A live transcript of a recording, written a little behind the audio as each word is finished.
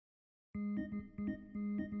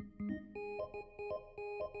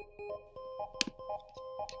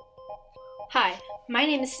Hi, my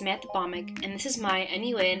name is Samantha Baumick, and this is my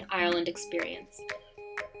NUin Ireland experience.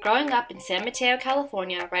 Growing up in San Mateo,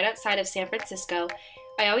 California, right outside of San Francisco,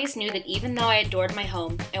 I always knew that even though I adored my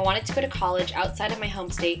home, I wanted to go to college outside of my home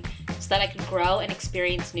state so that I could grow and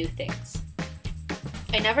experience new things.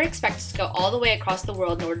 I never expected to go all the way across the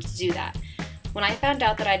world in order to do that. When I found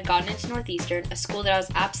out that I had gotten into Northeastern, a school that I was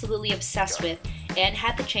absolutely obsessed with, and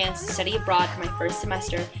had the chance to study abroad for my first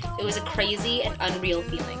semester, it was a crazy and unreal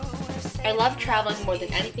feeling. I love traveling more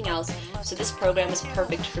than anything else, so this program was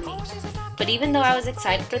perfect for me. But even though I was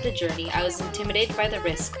excited for the journey, I was intimidated by the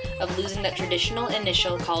risk of losing that traditional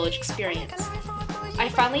initial college experience. I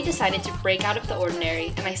finally decided to break out of the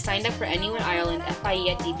ordinary, and I signed up for NUin Ireland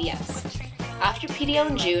FIE DBS. After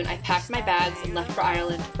PDO in June, I packed my bags and left for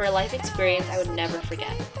Ireland for a life experience I would never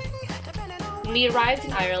forget. When we arrived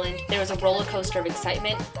in Ireland, there was a roller coaster of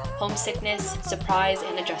excitement, homesickness, surprise,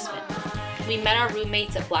 and adjustment. We met our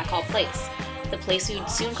roommates at Blackhall Place, the place we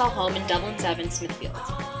would soon call home in Dublin 7, Smithfield.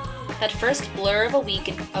 That first blur of a week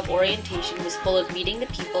of orientation was full of meeting the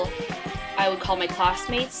people I would call my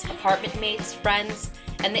classmates, apartment mates, friends,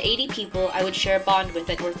 and the 80 people I would share a bond with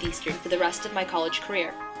at Northeastern for the rest of my college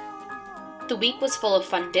career. The week was full of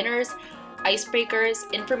fun dinners,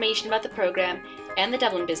 icebreakers, information about the program and the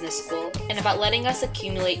Dublin Business School, and about letting us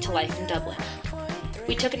accumulate to life in Dublin.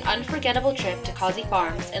 We took an unforgettable trip to Hozier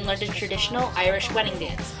Farms and learned a traditional Irish wedding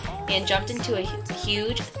dance, and jumped into a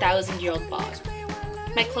huge 1,000-year-old bog.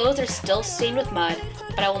 My clothes are still stained with mud,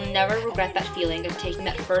 but I will never regret that feeling of taking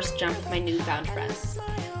that first jump with my newfound friends.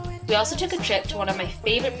 We also took a trip to one of my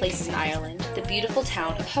favorite places in Ireland, the beautiful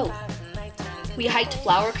town of Hope. We hiked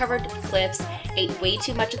flower-covered cliffs, ate way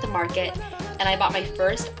too much at the market, and I bought my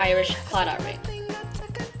first Irish claddagh ring.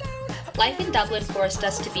 Life in Dublin forced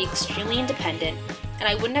us to be extremely independent, and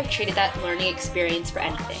I wouldn't have traded that learning experience for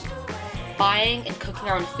anything. Buying and cooking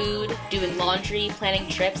our own food, doing laundry, planning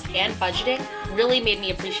trips, and budgeting really made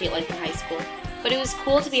me appreciate life in high school, but it was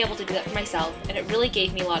cool to be able to do that for myself, and it really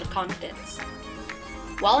gave me a lot of confidence.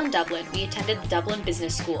 While in Dublin, we attended the Dublin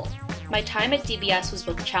Business School. My time at DBS was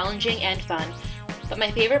both challenging and fun, but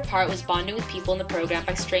my favorite part was bonding with people in the program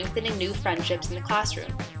by strengthening new friendships in the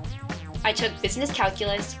classroom. I took business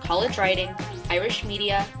calculus, college writing, Irish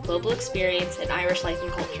media, global experience, and Irish life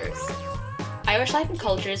and cultures. Irish life and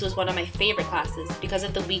cultures was one of my favorite classes because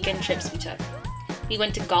of the weekend trips we took. We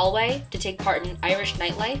went to Galway to take part in Irish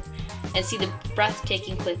nightlife and see the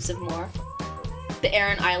breathtaking cliffs of Moher, the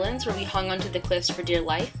Aran Islands where we hung onto the cliffs for dear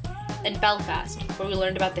life, and Belfast where we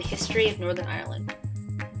learned about the history of Northern Ireland.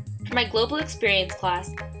 For my global experience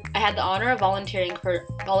class, I had the honor of volunteering for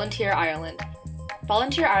Volunteer Ireland.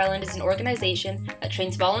 Volunteer Ireland is an organization that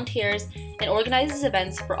trains volunteers and organizes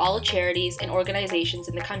events for all charities and organizations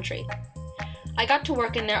in the country. I got to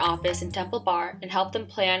work in their office in Temple Bar and help them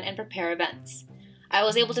plan and prepare events. I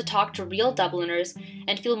was able to talk to real Dubliners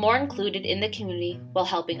and feel more included in the community while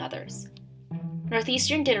helping others.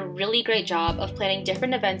 Northeastern did a really great job of planning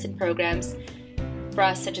different events and programs for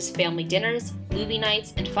us, such as family dinners, movie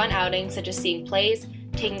nights, and fun outings such as seeing plays,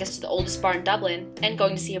 taking us to the oldest bar in Dublin, and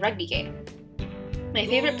going to see a rugby game. My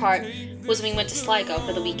favorite part was when we went to Sligo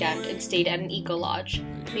for the weekend and stayed at an eco-lodge.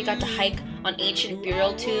 We got to hike on ancient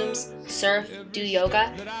burial tombs, surf, do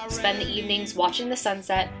yoga, spend the evenings watching the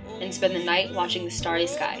sunset, and spend the night watching the starry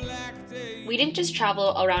sky. We didn't just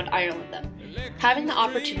travel around Ireland though. Having the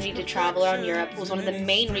opportunity to travel around Europe was one of the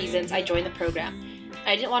main reasons I joined the program.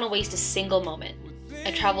 I didn't want to waste a single moment.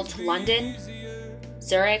 I traveled to London,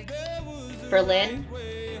 Zurich, Berlin,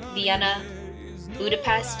 Vienna,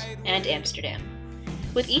 Budapest, and Amsterdam.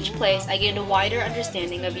 With each place, I gained a wider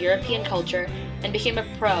understanding of European culture and became a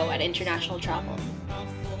pro at international travel.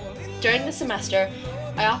 During the semester,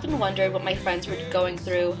 I often wondered what my friends were going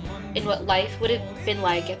through and what life would have been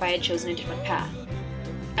like if I had chosen a different path.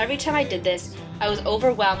 Every time I did this, I was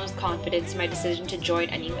overwhelmed with confidence in my decision to join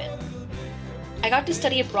NUin. I got to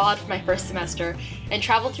study abroad for my first semester and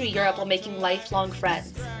travel through Europe while making lifelong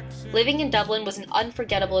friends. Living in Dublin was an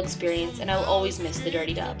unforgettable experience, and I will always miss the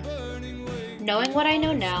Dirty Dub. Knowing what I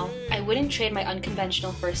know now, I wouldn't trade my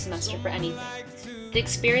unconventional first semester for anything. The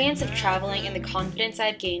experience of traveling and the confidence I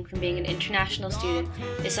have gained from being an international student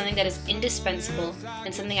is something that is indispensable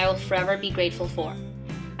and something I will forever be grateful for.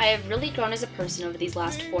 I have really grown as a person over these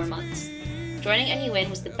last 4 months. Joining NUin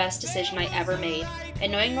was the best decision I ever made,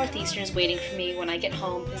 and knowing Northeastern is waiting for me when I get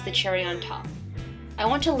home is the cherry on top. I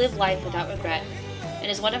want to live life without regret,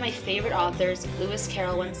 and as one of my favorite authors, Lewis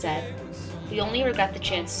Carroll, once said, "We only regret the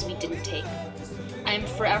chances we didn't take." I am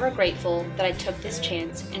forever grateful that I took this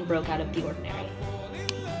chance and broke out of the ordinary.